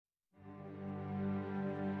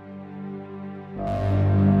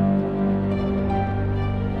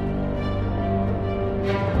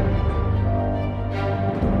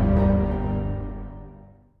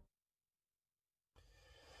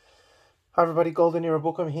Hi everybody, Golden Era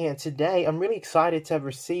Bookham here, and today I'm really excited to have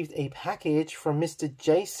received a package from Mr.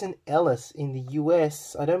 Jason Ellis in the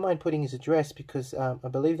US. I don't mind putting his address because I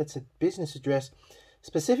believe that's a business address,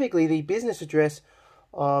 specifically the business address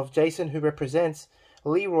of Jason, who represents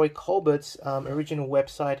Leroy Colbert's original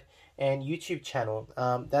website and YouTube channel.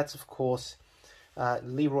 That's of course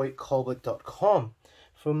leroycolbert.com.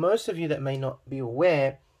 For most of you that may not be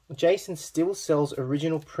aware, Jason still sells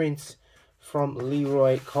original prints from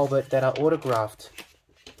Leroy Colbert that are autographed,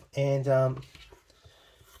 and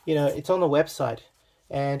you know, it's on the website,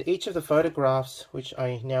 and each of the photographs, which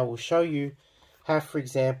I now will show you, have, for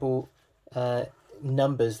example,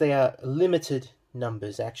 numbers. They are limited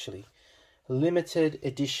numbers, actually, limited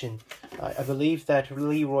edition. I believe that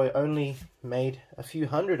Leroy only made a few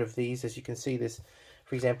hundred of these, as you can see this,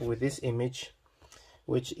 for example, with this image,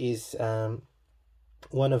 which is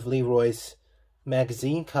one of Leroy's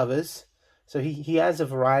magazine covers. So he has a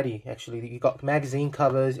variety, actually. You've got magazine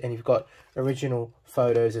covers and you've got original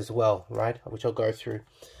photos as well, right? Which I'll go through.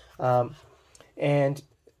 And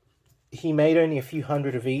he made only a few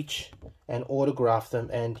hundred of each and autographed them,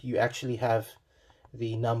 and you actually have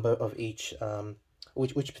the number of each,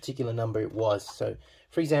 which particular number it was. So,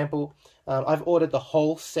 for example, I've ordered the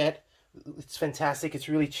whole set. It's fantastic. It's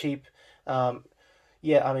really cheap.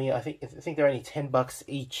 Yeah, I mean, I think they're only $10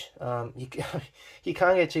 each. You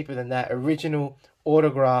can't get cheaper than that. Original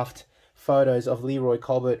autographed photos of Leroy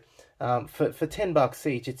Colbert for $10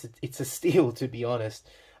 each. It's a steal, to be honest.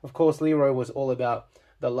 Of course, Leroy was all about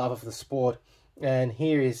the love of the sport, and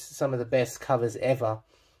here is some of the best covers ever.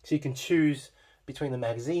 So you can choose between the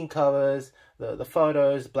magazine covers, the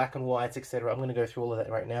photos, black and whites, etc. I'm going to go through all of that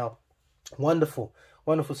right now. Wonderful,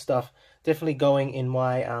 wonderful stuff. Definitely going in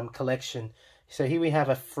my collection. So here we have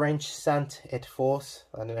a French Saint et Force,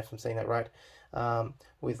 I don't know if I'm saying that right,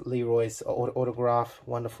 with Leroy's autograph.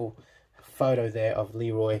 Wonderful photo there of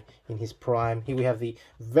Leroy in his prime. Here we have the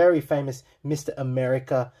very famous Mr.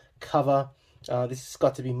 America cover. This has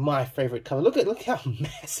got to be my favorite cover. Look how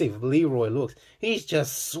massive Leroy looks. He's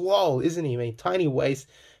just swole, isn't he? I mean, tiny waist,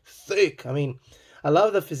 thick. I mean, I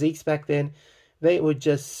love the physiques back then. They were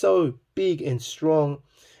just so big and strong.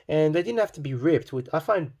 And they didn't have to be ripped. I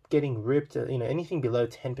find getting ripped, you know, anything below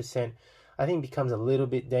 10%, I think becomes a little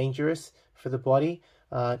bit dangerous for the body.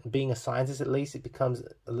 Being a scientist, at least, it becomes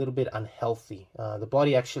a little bit unhealthy. The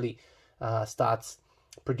body actually starts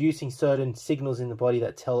producing certain signals in the body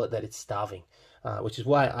that tell it that it's starving, which is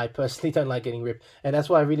why I personally don't like getting ripped. And that's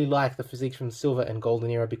why I really like the physiques from Silver and Golden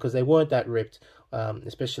Era, because they weren't that ripped,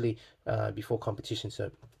 especially before competition.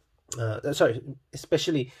 So. Sorry,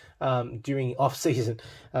 especially during off season.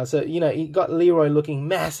 So you know, you got Leroy looking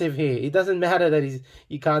massive here. It doesn't matter that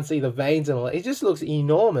you can't see the veins and all that. It just looks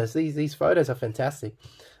enormous. These photos are fantastic.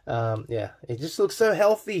 Yeah, it just looks so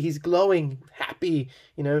healthy. He's glowing, happy,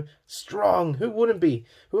 you know, strong. Who wouldn't be?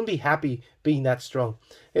 Who wouldn't be happy being that strong?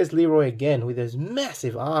 Here's Leroy again with those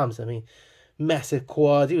massive arms. I mean, massive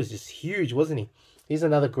quads. He was just huge, wasn't he? Here's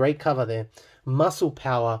another great cover there. Muscle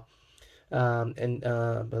power. And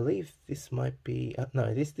I believe this might be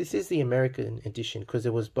no, this is the American edition, because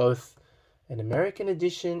there was both an American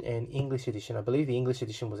edition and English edition. I believe the English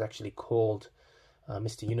edition was actually called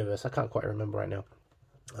Mr. Universe. I can't quite remember right now,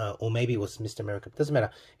 or maybe it was Mr. America. Doesn't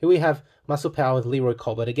matter. Here we have Muscle Power with Leroy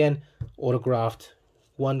Colbert again, autographed,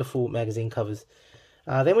 wonderful magazine covers.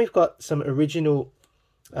 Then we've got some original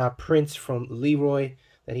prints from Leroy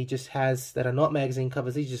that he just has that are not magazine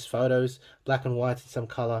covers. These are just photos, black and white, and some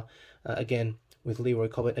color. Again, with Leroy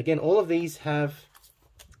Colbert. Again, all of these have,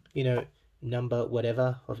 you know, number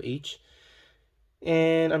whatever of each.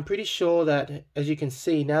 And I'm pretty sure that, as you can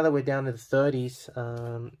see, now that we're down to the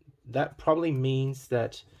 30s, that probably means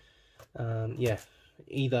that, yeah,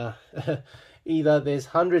 either either there's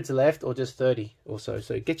hundreds left or just 30 or so.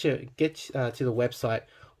 So get to the website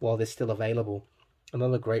while they're still available.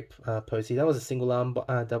 Another great pose here. That was a single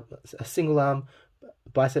arm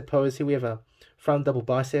bicep pose. Here we have a front double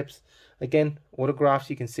biceps. Again,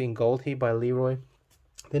 autographs you can see in gold here by Leroy.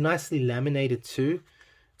 They're nicely laminated too.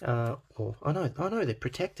 Oh no, they're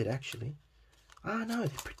protected actually. Oh no,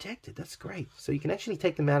 they're protected. That's great. So you can actually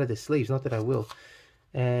take them out of the sleeves. Not that I will.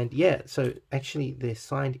 And yeah, so actually they're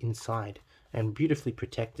signed inside and beautifully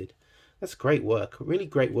protected. That's great work. Really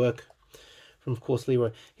great work from, of course,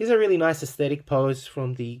 Leroy. Here's a really nice aesthetic pose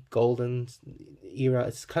from the Golden Era.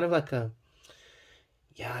 It's kind of like a,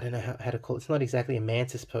 yeah, I don't know how to call it. It's not exactly a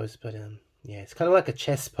mantis pose, but yeah, it's kind of like a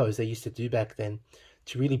chest pose they used to do back then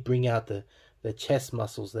to really bring out the chest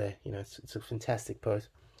muscles there. You know, it's a fantastic pose.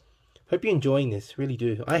 Hope you're enjoying this. Really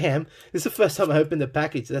do. I am. This is the first time I opened the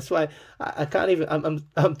package. That's why I can't even.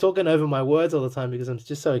 I'm talking over my words all the time because I'm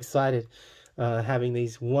just so excited having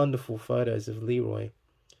these wonderful photos of Leroy.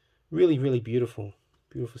 Really, really beautiful,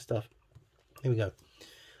 beautiful stuff. Here we go.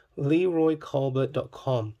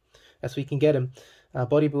 LeroyColbert.com. That's where you can get him.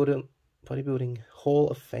 Bodybuilding Hall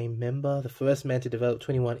of Fame member, the first man to develop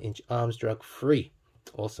 21-inch arms drug-free.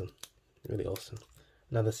 Awesome. Really awesome.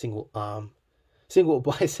 Another single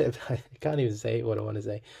bicep. I can't even say what I want to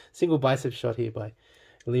say. Single bicep shot here by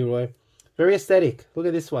Leroy. Very aesthetic. Look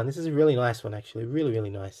at this one. This is a really nice one, actually. Really,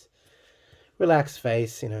 really nice. Relaxed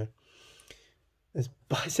face, you know. This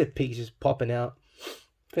bicep peak just popping out.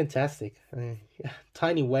 Fantastic. I mean, yeah,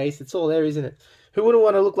 tiny waist. It's all there, isn't it? Who wouldn't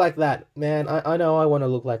want to look like that? Man, I know I want to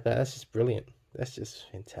look like that. That's just brilliant. That's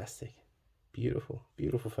just fantastic. Beautiful,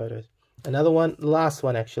 beautiful photos. Another one, last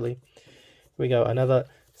one actually. Here we go. Another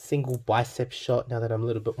single bicep shot now that I'm a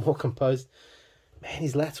little bit more composed. Man,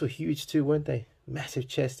 his lats were huge too, weren't they? Massive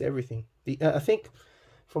chest, everything. I think,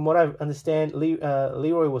 from what I understand,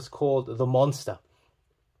 Leroy was called the Monster.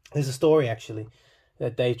 There's a story actually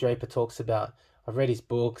that Dave Draper talks about. I've read his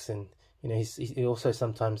books, and you know, he also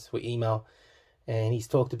sometimes we email. And he's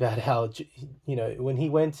talked about how, you know, when he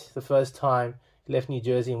went the first time, he left New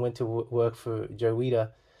Jersey and went to work for Joe Weider.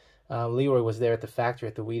 Leroy was there at the factory,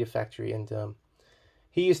 at the Weider factory, and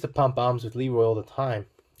he used to pump arms with Leroy all the time.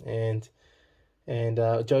 And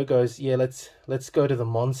Joe goes, yeah, let's go to the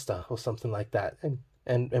Monster or something like that,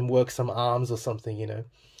 and work some arms or something, you know.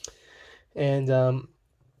 And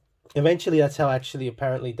eventually, that's how actually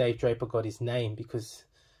apparently Dave Draper got his name, because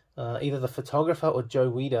either the photographer or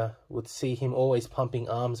Joe Weider would see him always pumping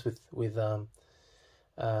arms with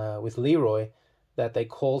Leroy, that they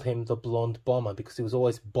called him the Blonde Bomber, because he was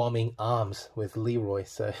always bombing arms with Leroy.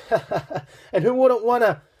 So, and who wouldn't want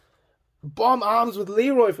to bomb arms with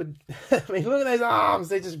Leroy? For I mean, look at those arms;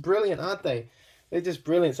 they're just brilliant, aren't they? They're just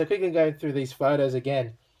brilliant. So quickly going through these photos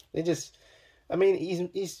again. They're just, I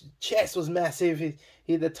mean, his chest was massive. He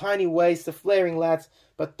had the tiny waist, the flaring lats.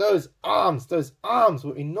 But those arms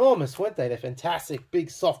were enormous, weren't they? They're fantastic, big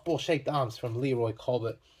softball-shaped arms from Leroy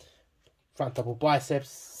Colbert. Front double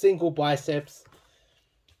biceps, single biceps.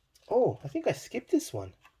 Oh, I think I skipped this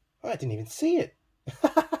one. Oh, I didn't even see it.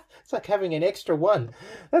 It's like having an extra one.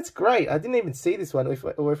 That's great. I didn't even see this one.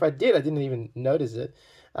 Or if I did, I didn't even notice it.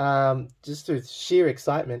 Just through sheer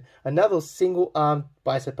excitement. Another single arm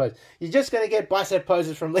bicep pose. You're just going to get bicep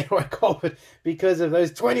poses from Leroy Colbert because of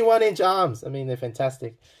those 21-inch arms. I mean, they're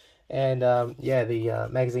fantastic. And yeah, the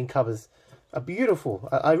magazine covers are beautiful.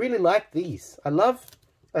 I really like these. I love,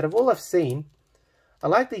 out of all I've seen, I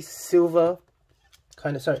like these silver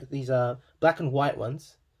kind of, sorry, these black and white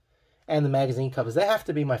ones, and the magazine covers. They have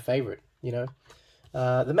to be my favorite, you know.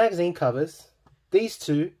 The magazine covers, these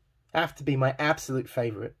two have to be my absolute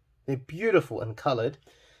favorite. They're beautiful and colored,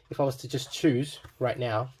 if I was to just choose right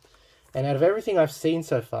now. And out of everything I've seen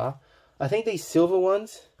so far, I think these silver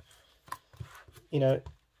ones, you know,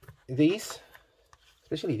 these,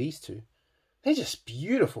 especially these two, they're just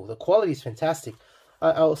beautiful. The quality is fantastic.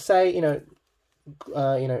 I'll say, you know,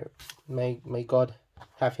 may God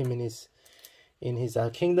have him in his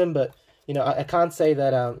kingdom, but you know, I can't say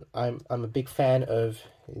that I'm a big fan of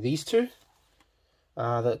these two.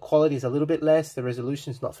 The quality is a little bit less. The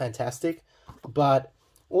resolution is not fantastic, but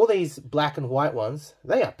all these black and white ones,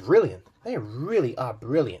 they are brilliant. They really are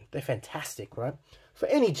brilliant. They're fantastic, right? For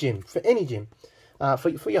any gym, for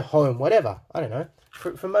your home, whatever. I don't know,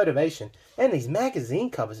 for motivation. And these magazine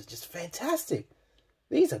covers are just fantastic.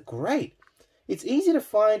 These are great. It's easy to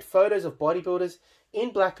find photos of bodybuilders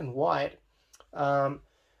in black and white,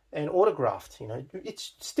 and autographed. You know,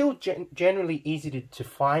 it's still generally easy to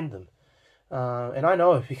find them. And I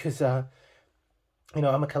know because, you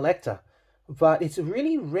know, I'm a collector, but it's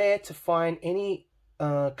really rare to find any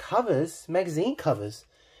covers, magazine covers,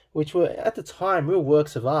 which were at the time real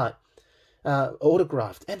works of art,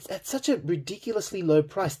 autographed, and at such a ridiculously low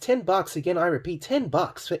price. $10, again, I repeat,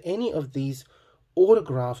 $10 for any of these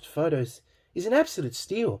autographed photos is an absolute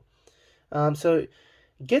steal. So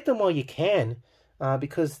get them while you can.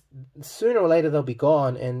 Because sooner or later they'll be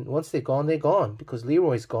gone, and once they're gone, because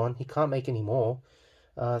Leroy's gone. He can't make any more.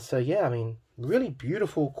 So yeah, I mean, really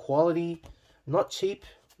beautiful quality, not cheap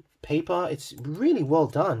paper. It's really well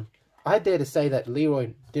done. I dare to say that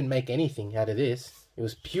Leroy didn't make anything out of this. It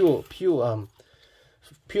was purely for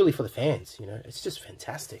the fans, you know. It's just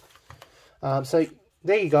fantastic. So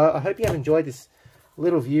there you go. I hope you have enjoyed this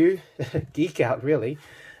little view, geek out really,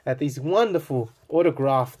 at these wonderful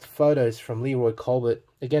autographed photos from Leroy Colbert.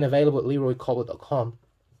 Again, available at LeroyColbert.com.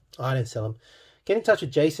 I don't sell them. get in touch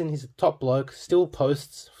with Jason. He's a top bloke, still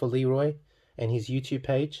posts for Leroy and his YouTube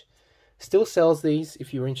page. Still sells these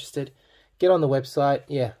if you're interested. Get on the website.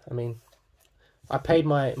 Yeah, I mean, I paid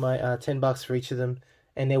my $10 for each of them,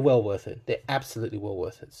 and they're well worth it. They're absolutely well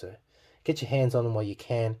worth it. So get your hands on them while you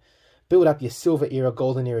can. Build up your silver era,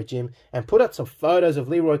 golden era gym, and put up some photos of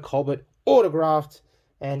Leroy Colbert autographed,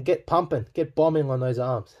 and get pumping, get bombing on those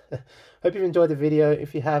arms. Hope you've enjoyed the video.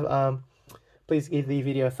 If you have, please give the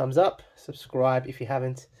video a thumbs up. Subscribe if you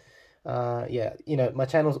haven't. Yeah, you know, my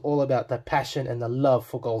channel's all about the passion and the love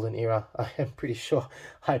for golden era. I am pretty sure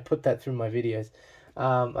I put that through my videos.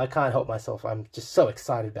 I can't help myself. I'm just so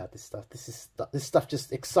excited about this stuff. This stuff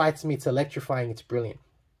just excites me. It's electrifying. It's brilliant.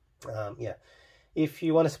 Yeah, if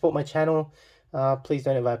you want to support my channel, please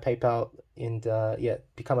donate via PayPal, and yeah,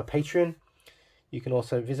 become a patron. You can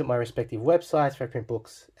also visit my respective websites for print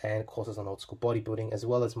books and courses on old school bodybuilding, as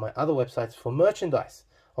well as my other websites for merchandise.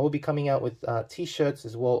 I will be coming out with t-shirts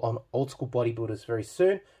as well on old school bodybuilders very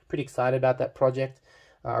soon. Pretty excited about that project.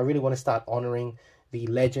 I really want to start honoring the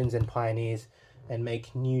legends and pioneers and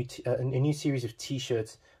make a new series of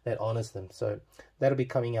t-shirts that honors them. So that'll be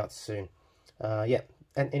coming out soon. Yeah,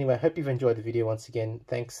 and anyway, I hope you've enjoyed the video once again.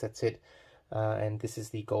 Thanks, that's it. And this is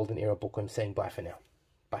the Golden Era Bookworm saying bye for now.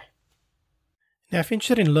 Bye. Now, if you're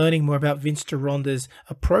interested in learning more about Vince Gironda's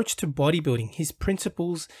approach to bodybuilding, his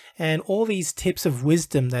principles, and all these tips of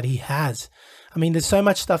wisdom that he has, I mean, there's so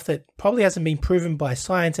much stuff that probably hasn't been proven by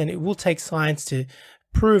science, and it will take science to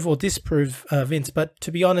prove or disprove Vince. But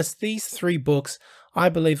to be honest, these 3 books, I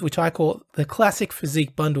believe, which I call the Classic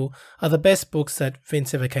Physique Bundle, are the best books that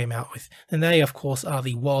Vince ever came out with. And they, of course, are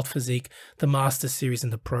the Wild Physique, the Master Series,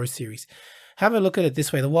 and the Pro Series. Have a look at it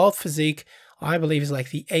this way. The Wild Physique, I believe, is like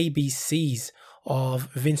the ABCs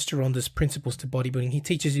of Vince Gironda's principles to bodybuilding. He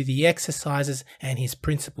teaches you the exercises and his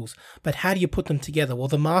principles. But how do you put them together? Well,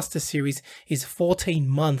 the Master Series is a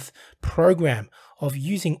 14-month program of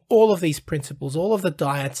using all of these principles, all of the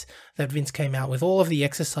diets that Vince came out with, all of the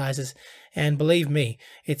exercises. And believe me,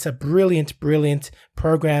 it's a brilliant, brilliant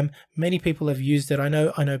program. Many people have used it. I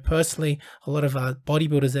know personally a lot of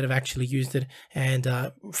bodybuilders that have actually used it and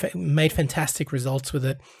made fantastic results with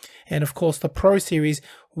it. And of course, the Pro Series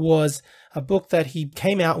was a book that he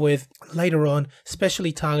came out with later on,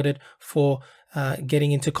 specially targeted for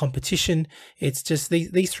getting into competition. It's just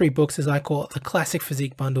these 3 books, as I call it, the Classic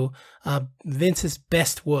Physique Bundle, Vince's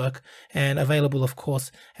best work, and available, of course,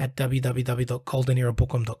 at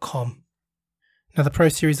www.goldenerabookworm.com. Now, the Pro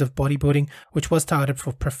Series of Bodybuilding, which was targeted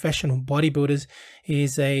for professional bodybuilders,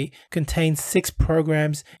 contains 6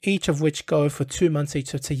 programs, each of which go for 2 months each.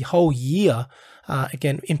 So it's a whole year,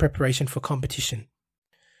 again, in preparation for competition.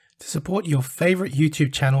 To support your favorite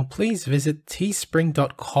YouTube channel, please visit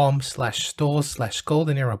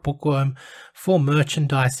teespring.com/stores/goldenerabookworm for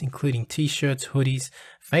merchandise, including t-shirts, hoodies,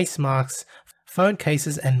 face masks, phone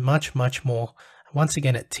cases, and much, much more. Once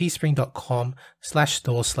again, at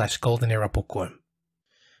teespring.com/stores/goldenerabookworm.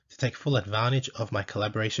 To take full advantage of my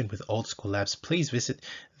collaboration with Old School Labs, please visit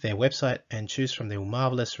their website and choose from their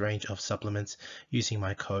marvelous range of supplements using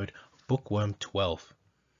my code BOOKWORM12.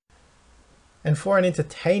 And for an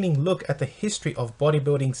entertaining look at the history of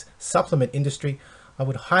bodybuilding's supplement industry, I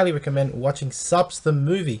would highly recommend watching Subs the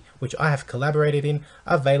Movie, which I have collaborated in,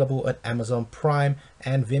 available at Amazon Prime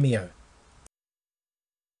and Vimeo.